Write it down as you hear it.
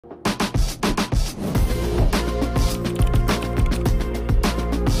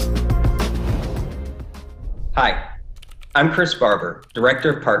Hi, I'm Chris Barber, Director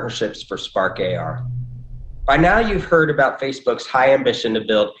of Partnerships for Spark AR. By now, you've heard about Facebook's high ambition to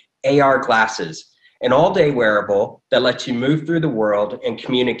build AR glasses, an all-day wearable that lets you move through the world and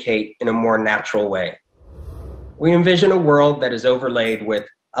communicate in a more natural way. We envision a world that is overlaid with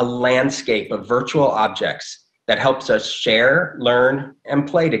a landscape of virtual objects that helps us share, learn, and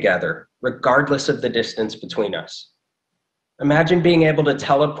play together, regardless of the distance between us. Imagine being able to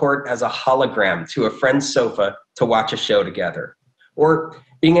teleport as a hologram to a friend's sofa to watch a show together, or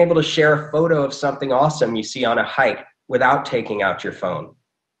being able to share a photo of something awesome you see on a hike without taking out your phone,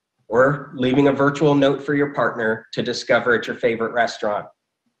 or leaving a virtual note for your partner to discover at your favorite restaurant.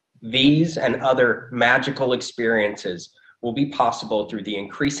 These and other magical experiences will be possible through the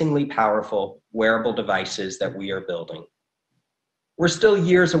increasingly powerful wearable devices that we are building. We're still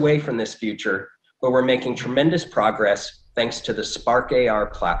years away from this future, but we're making tremendous progress thanks to the Spark AR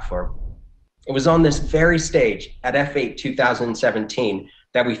platform. It was on this very stage at F8 2017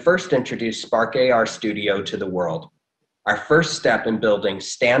 that we first introduced Spark AR Studio to the world, our first step in building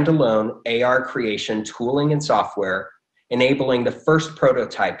standalone AR creation tooling and software, enabling the first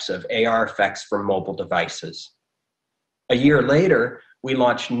prototypes of AR effects for mobile devices. A year later, we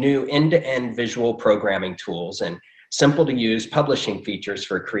launched new end-to-end visual programming tools and simple-to-use publishing features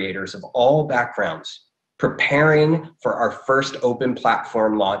for creators of all backgrounds, preparing for our first open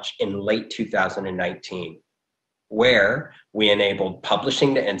platform launch in late 2019, where we enabled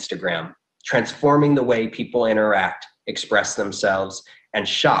publishing to Instagram, transforming the way people interact, express themselves, and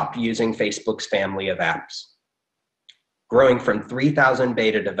shop using Facebook's family of apps, growing from 3,000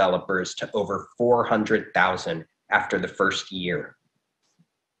 beta developers to over 400,000 after the first year.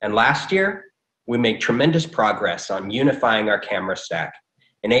 And last year, we made tremendous progress on unifying our camera stack,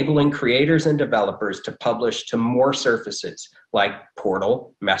 enabling creators and developers to publish to more surfaces like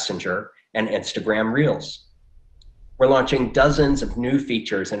Portal, Messenger, and Instagram Reels. We're launching dozens of new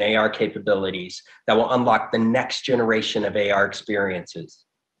features and AR capabilities that will unlock the next generation of AR experiences.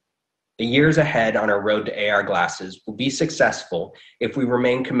 The years ahead on our road to AR glasses will be successful if we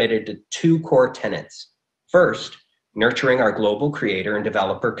remain committed to two core tenets. First, nurturing our global creator and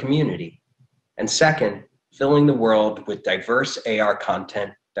developer community. And second, filling the world with diverse AR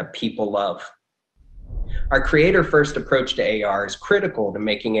content that people love. Our creator-first approach to AR is critical to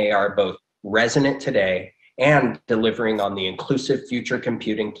making AR both resonant today and delivering on the inclusive future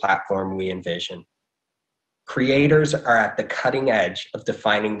computing platform we envision. Creators are at the cutting edge of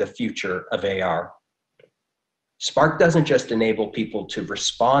defining the future of AR. Spark doesn't just enable people to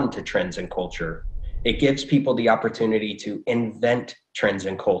respond to trends and culture, it gives people the opportunity to invent trends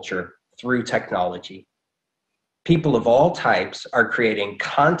and culture through technology. People of all types are creating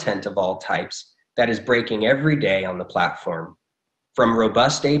content of all types that is breaking every day on the platform. From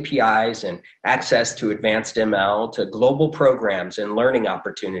robust APIs and access to advanced ML to global programs and learning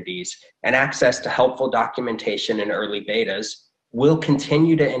opportunities and access to helpful documentation in early betas, we'll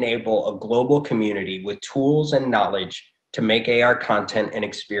continue to enable a global community with tools and knowledge to make AR content and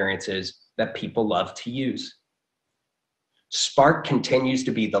experiences that people love to use. Spark continues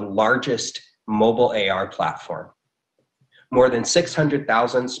to be the largest mobile AR platform. More than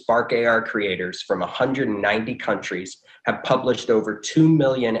 600,000 Spark AR creators from 190 countries have published over 2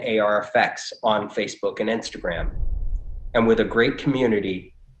 million AR effects on Facebook and Instagram. And with a great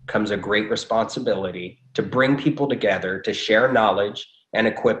community comes a great responsibility to bring people together to share knowledge and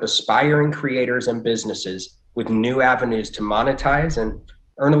equip aspiring creators and businesses with new avenues to monetize and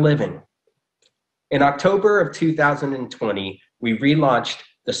earn a living. In October of 2020, we relaunched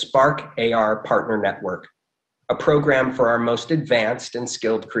the Spark AR Partner Network, a program for our most advanced and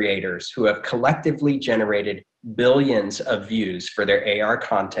skilled creators who have collectively generated billions of views for their AR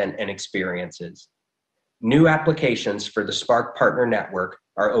content and experiences. New applications for the Spark Partner Network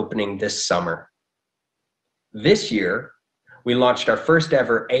are opening this summer. This year, we launched our first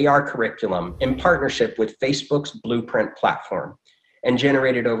ever AR curriculum in partnership with Facebook's Blueprint platform and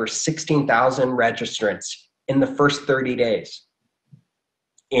generated over 16,000 registrants in the first 30 days.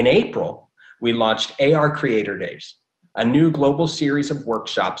 In April, we launched AR Creator Days, a new global series of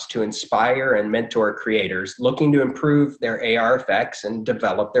workshops to inspire and mentor creators looking to improve their AR effects and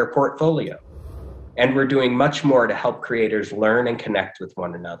develop their portfolio. And we're doing much more to help creators learn and connect with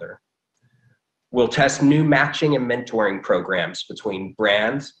one another. We'll test new matching and mentoring programs between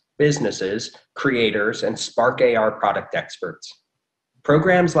brands, businesses, creators, and Spark AR product experts.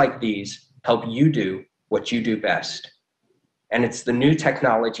 Programs like these help you do what you do best. And it's the new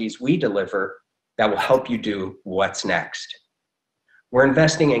technologies we deliver that will help you do what's next. We're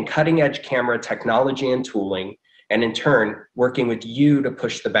investing in cutting-edge camera technology and tooling, and in turn, working with you to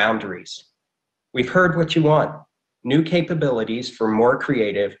push the boundaries. We've heard what you want: new capabilities for more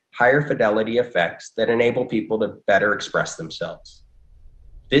creative, higher fidelity effects that enable people to better express themselves.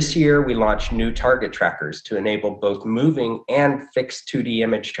 This year, we launched new target trackers to enable both moving and fixed 2D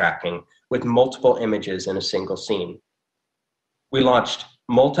image tracking with multiple images in a single scene. We launched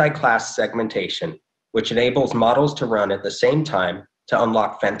multi-class segmentation, which enables models to run at the same time to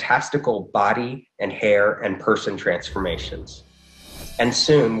unlock fantastical body and hair and person transformations. And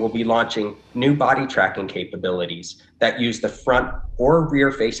soon we'll be launching new body tracking capabilities that use the front or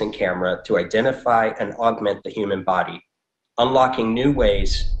rear-facing camera to identify and augment the human body, unlocking new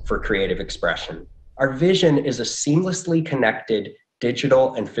ways for creative expression. Our vision is a seamlessly connected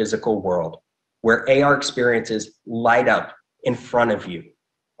digital and physical world where AR experiences light up in front of you,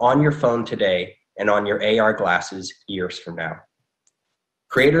 on your phone today and on your AR glasses years from now.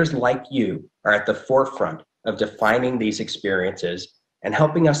 Creators like you are at the forefront of defining these experiences and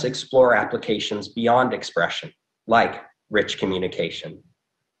helping us explore applications beyond expression, like rich communication.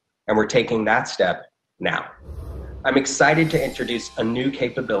 And we're taking that step now. I'm excited to introduce a new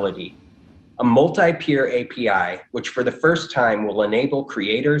capability, a multi-peer API, which for the first time will enable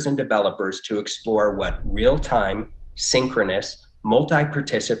creators and developers to explore what real-time, synchronous,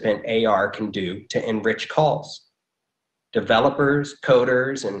 multi-participant AR can do to enrich calls. Developers,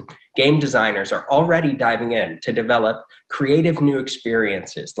 coders, and game designers are already diving in to develop creative new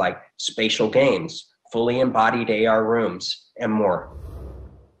experiences like spatial games, fully embodied AR rooms, and more.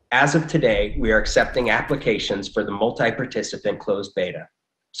 As of today, we are accepting applications for the multi-participant closed beta.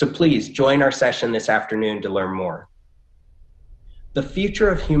 So please join our session this afternoon to learn more. The future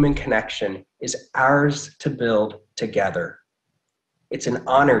of human connection is ours to build together. It's an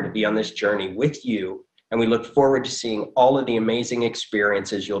honor to be on this journey with you, and we look forward to seeing all of the amazing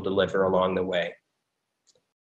experiences you'll deliver along the way.